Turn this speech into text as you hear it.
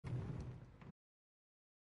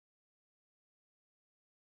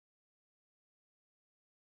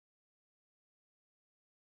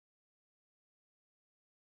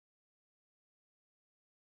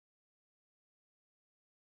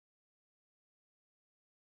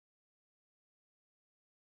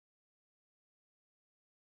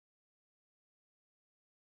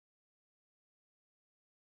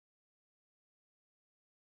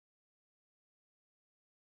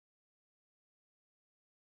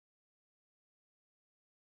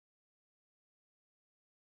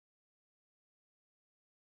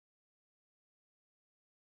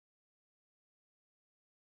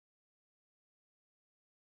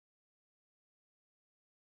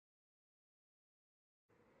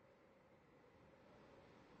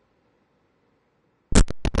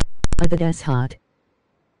That's hot.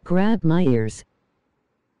 Grab my ears.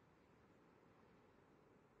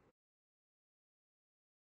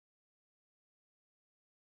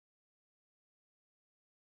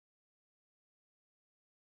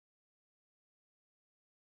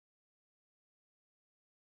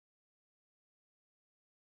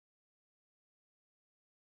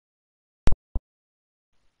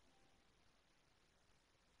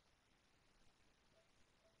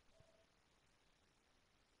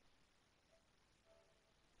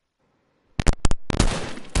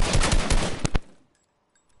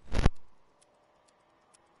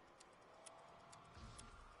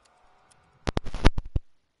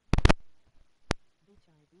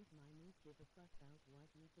 I beat my meat, give a fuck about what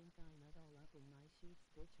you think. I'm not all up in my sheets,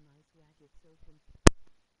 bitch. My swag is so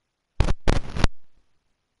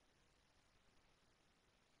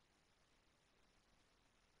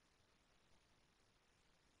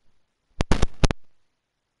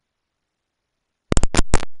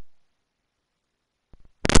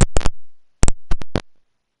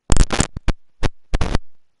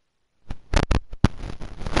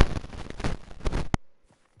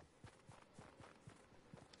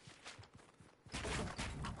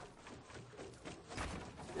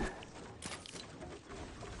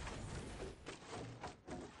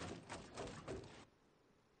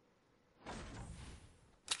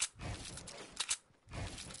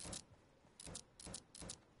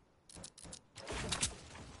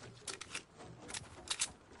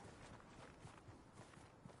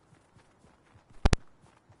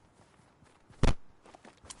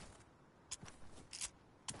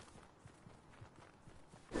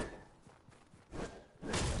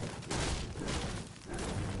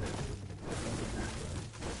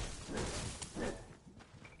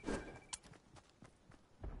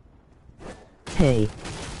Hey.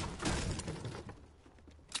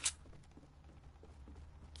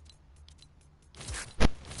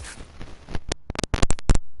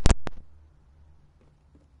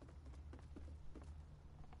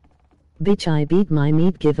 Bitch, I beat my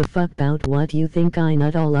meat, give a fuck about what you think. I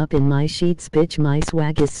nut all up in my sheets, bitch. My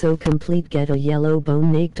swag is so complete. Get a yellow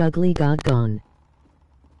bone, naked ugly god gone.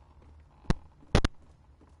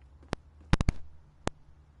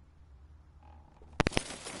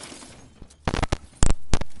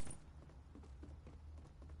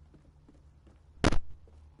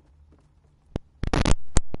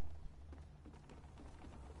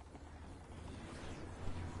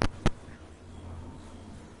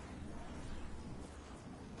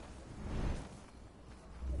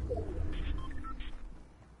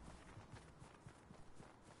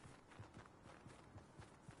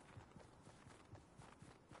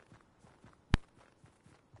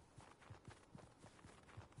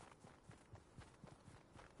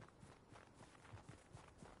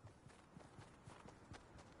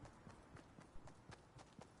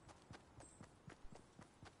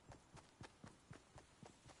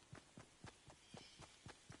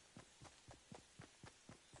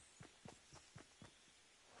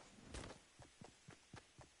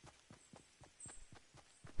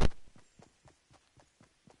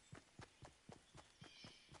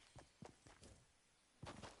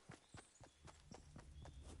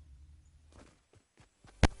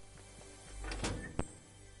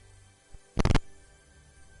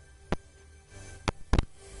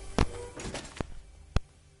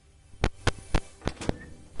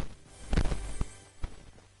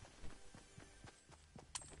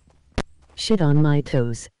 Shit on my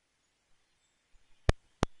toes.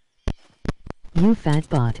 You fat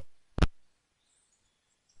bot.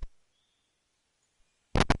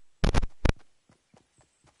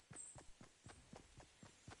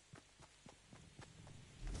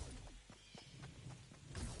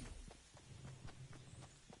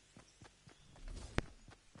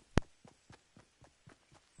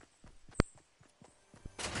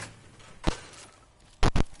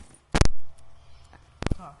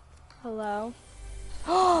 Hello?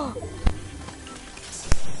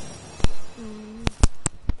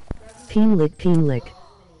 Peen lick, peen lick.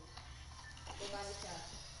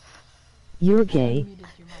 You're gay.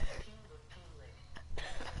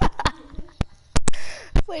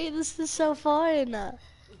 Wait, this is so fun.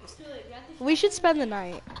 We should spend the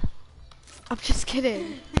night. I'm just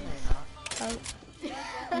kidding.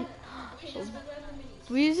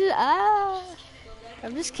 We should,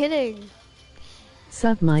 I'm just kidding.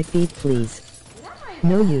 Suck my feet, please.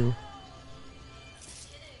 No, you.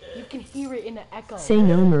 You can hear it in the echo. Say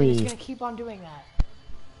no, Marie. He's gonna keep on doing that.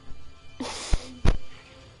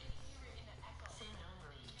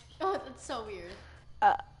 Oh, that's so weird.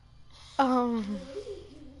 Um.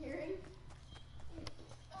 Hearing?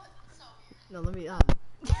 No, let me,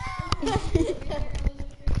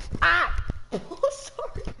 Ah! Oh,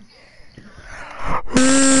 sorry.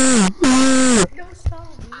 No, stop,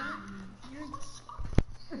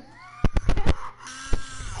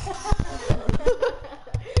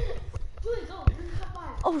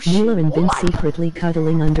 Oh, shit. Mueller and been secretly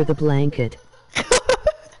cuddling under the blanket.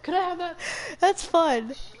 Could I have that? That's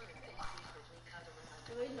fun.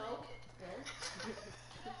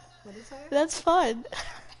 What is that? That's fun.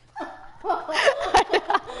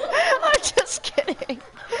 I'm just kidding.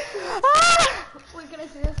 Ah! Wait, can I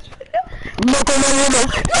see this?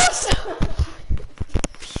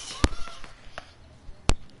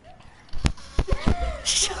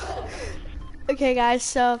 Okay, guys,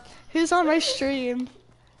 so who's on my stream?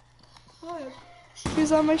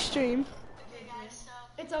 Who's on my stream?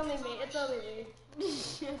 It's only me. It's only me.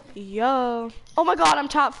 Yo. Oh my god, I'm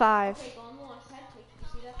top 5. Okay, go on the left side. You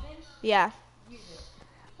see that thing? Yeah. Use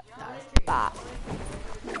it. Bop.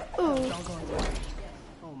 Ooh. Don't go into it.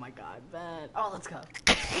 Oh my god, man. Oh, let's go. No, you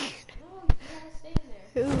gotta stay in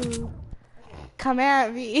there. Ooh. Come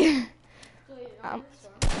at me. So you're on this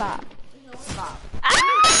one. Bop. No. Stop.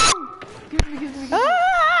 Ah! Give me.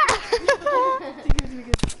 Ah! Give me.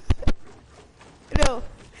 No.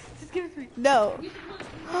 Just give it to me. No.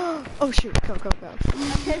 Oh shoot. Go. I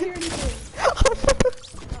can't hear anything.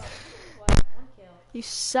 What? One kill. You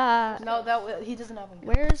suck. No, he doesn't have one.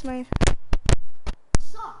 Where's my...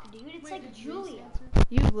 Suck, dude. It's like Giulia.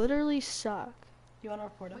 You literally suck. You want to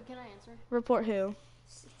report him? What can I answer? Report who?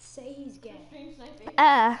 Say he's gay.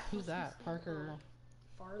 Ah. Who's that? Parker.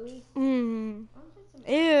 Farley? Ew.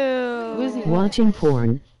 Who's he? Watching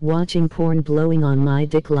porn blowing on my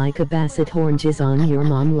dick like a basset hornges on your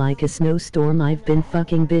mom like a snowstorm. I've been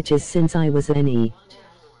fucking bitches since I was any.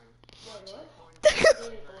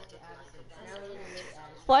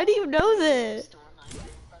 Why do you know this?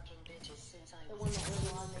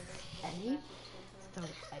 Eddie? So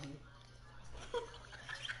Eddie.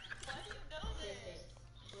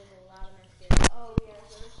 Oh, yeah.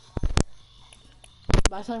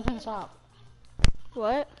 Buy something from the shop.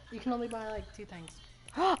 What? You can only buy like 2 things.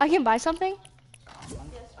 I can buy something?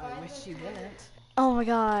 I wish you didn't. Oh my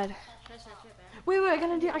god. Wait, I got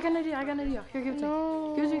an idea. Here, give it to me.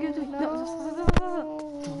 No. Give it to me.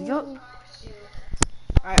 No. There we go.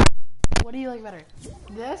 Alright. What do you like better?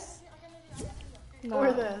 This? No.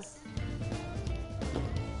 Or this?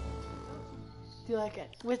 Do you like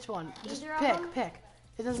it? Which one? Just pick.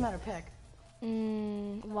 It doesn't matter, pick.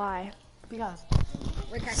 Why? Because.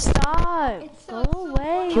 Stop. Go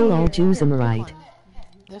away. Kill all Jews, am I Pick right? one.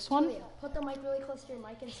 This one? Put the mic really close to your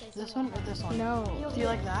mic and say This one or this one? No. Do you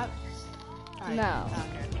like that? Alright. No.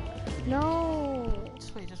 Okay. No.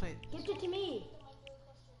 Just wait. Gift it to me.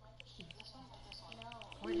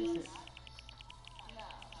 Where is it?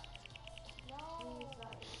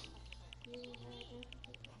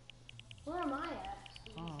 Where am I at?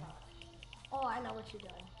 Oh, I know what you're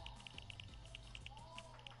doing.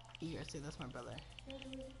 Here, see, that's my brother.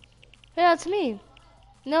 Yeah, it's me.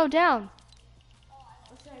 No, down.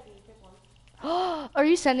 What should I do? Pick one. Are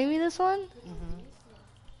you sending me this one?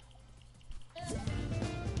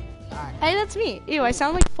 Alright. Hey, that's me. Ew, I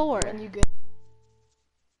sound like 4. When you good?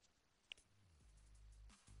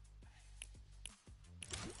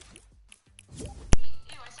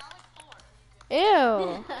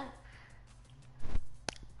 Ew.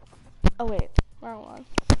 Oh wait, wrong one.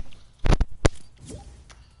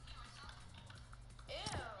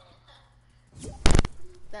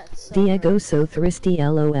 That's so Diego so thirsty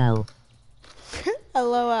lol.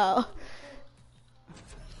 LOL.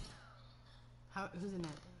 Who's in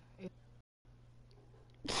it?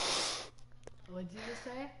 What did you just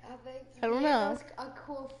say? I don't know. A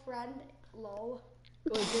cool friend, lol.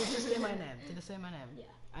 Wait, did it just say my name? Yeah.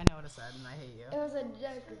 I know what it said, and I hate you. It was a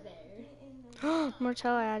joke there.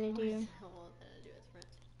 Martell added you.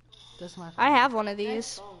 This is my I have one of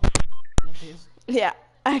these. one of these. Yeah,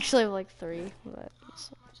 I actually have like 3. But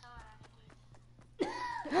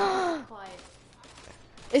Quiet.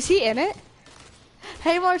 is he in it?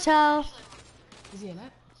 Hey, Martell. Is he in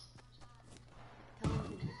it?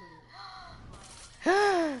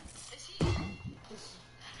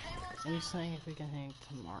 I'm just saying if we can hang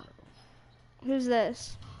tomorrow. Who's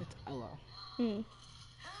this? It's Ella. Hmm.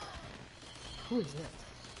 Who is it?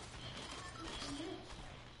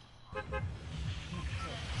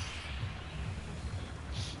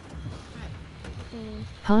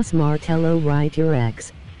 Pos Martello write your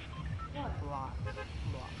ex. Block.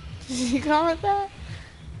 Did you comment that?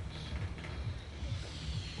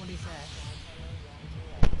 What do you say?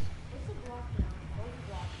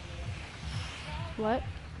 What?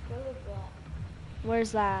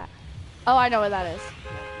 Where's that? Oh, I know where that is.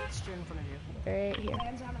 straight in front of you. Right here.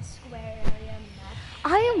 Lands on a square area map.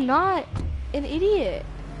 I am not an idiot.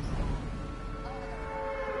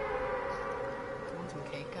 Want some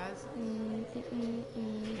cake, guys?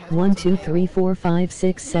 1 2 3 4 5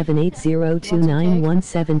 6 7 8 0 2 9 1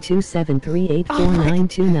 7 2 7 3 8 4 9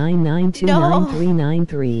 2 9 9 2 9 3 9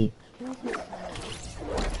 3.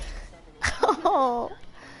 Oh.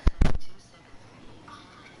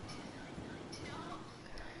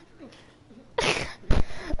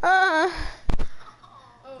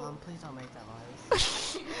 Please don't make that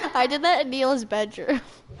noise. I did that in Neil's bedroom.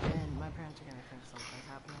 And my parents are gonna think something's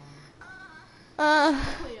happening.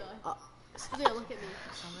 Giulia, look at me.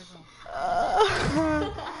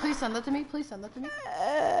 Please send that to me. Please send that to me.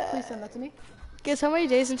 Please send that to me. Guess how many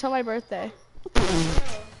days until my birthday?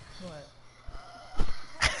 What?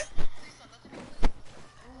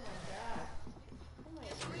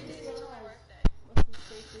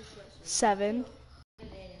 7.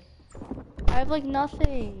 I have like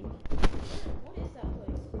nothing. What is that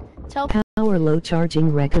place? Tell Power low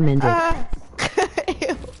charging recommended.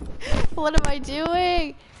 Ew. What am I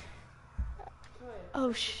doing?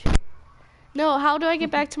 Oh shit. No, how do I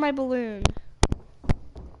get back to my balloon?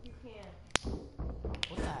 You can't.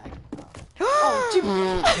 What the heck?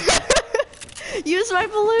 Use my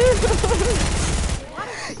balloon.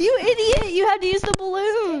 You idiot! You had to use the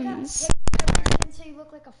balloons. So you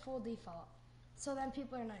look like a full default. So then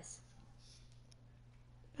people are nice.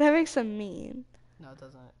 That makes them mean. No, it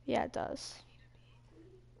doesn't. Yeah, it does.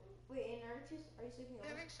 Wait, and are you speaking of?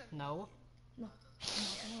 No. No.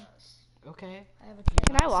 Okay. I have a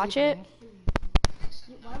Can I watch it?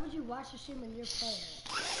 Why would you watch a stream when you're playing?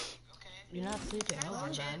 You're not sleeping. Oh,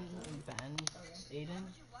 Ben, Aiden.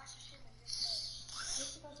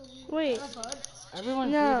 Wait.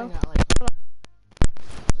 Everyone's No. leaving at like.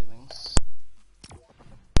 Leaving.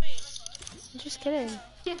 I'm just kidding.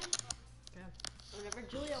 Whenever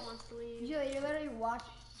Giulia wants to leave. Giulia, you're literally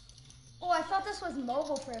watching. Oh, I thought this was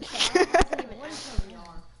mobile for a second. I wasn't even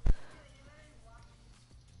watching.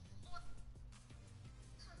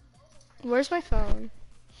 Where's my phone?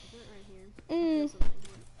 Right here. Mm.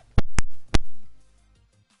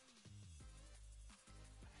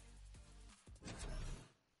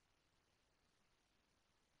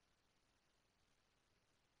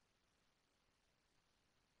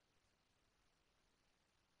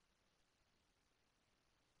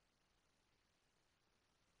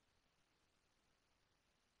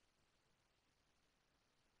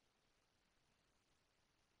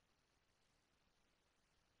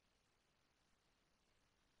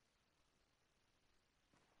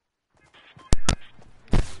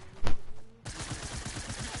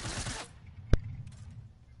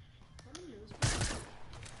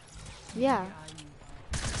 Yeah.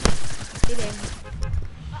 Eating.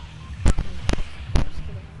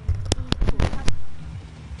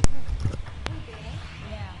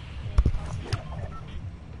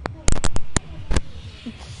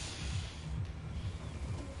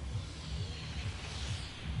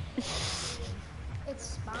 It's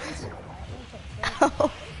sponsored.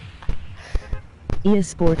 EA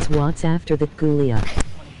Sports Watts after the Giulia.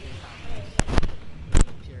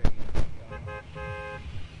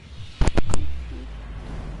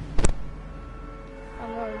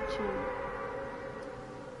 I'm going to.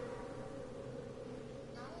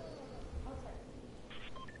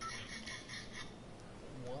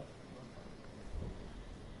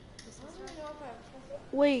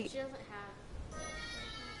 Wait. She doesn't have.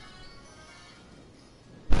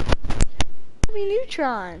 Give me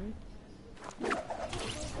Neutron.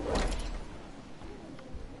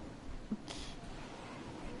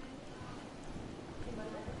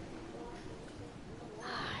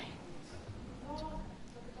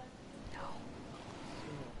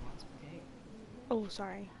 Oh,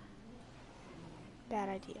 sorry. Bad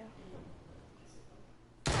idea.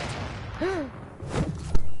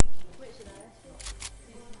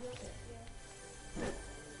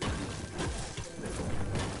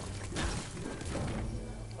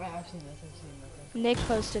 I've seen this. Nick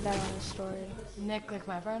posted that on his story. Nick, like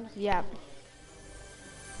my friend? Yeah.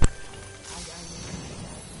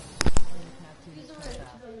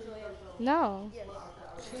 No.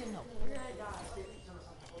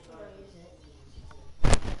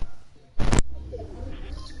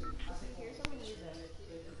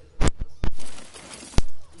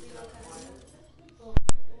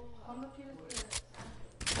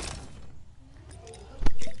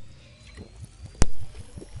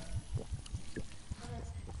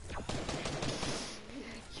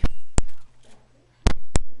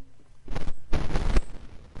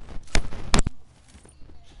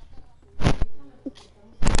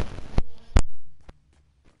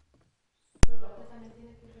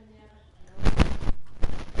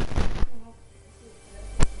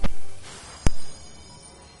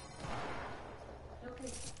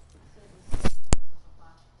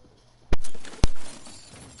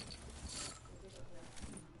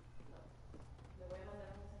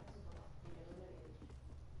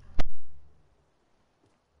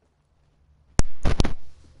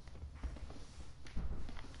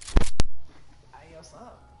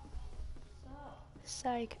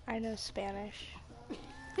 Psych, I know Spanish.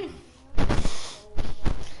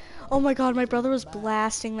 Oh my god, my brother was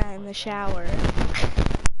blasting that in the shower.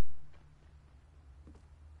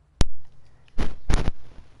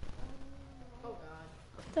 Oh god.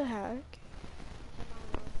 What the heck?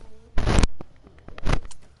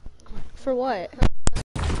 For what?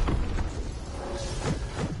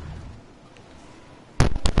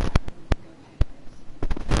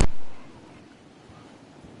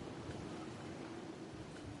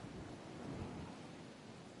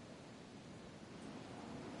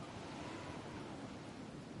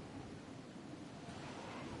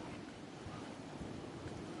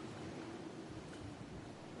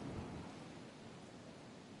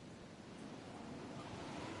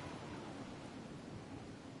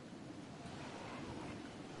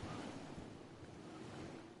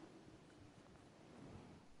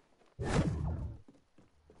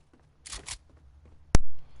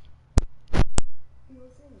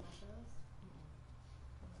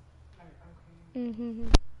 Mm-hmm.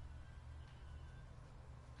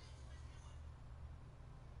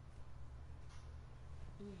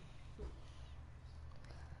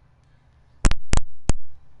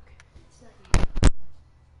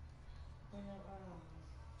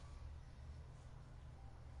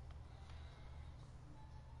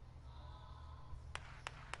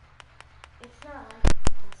 It's not like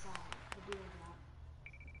outside. The beer drop.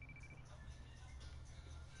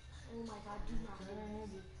 Oh my god, do not do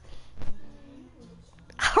this.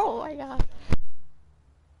 Oh my god.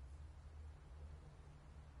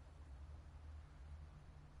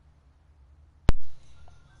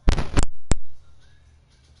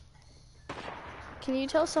 Can you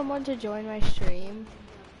tell someone to join my stream?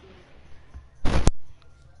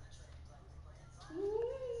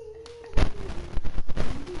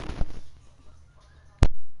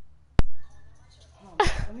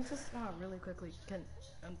 Let me just really quickly. Can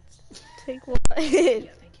Take what?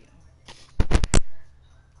 yeah, thank you.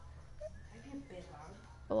 Maybe a bit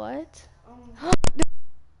loud. What?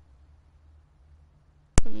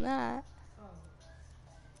 From that.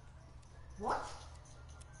 What?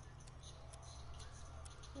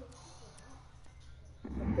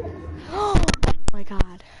 Oh my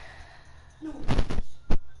god.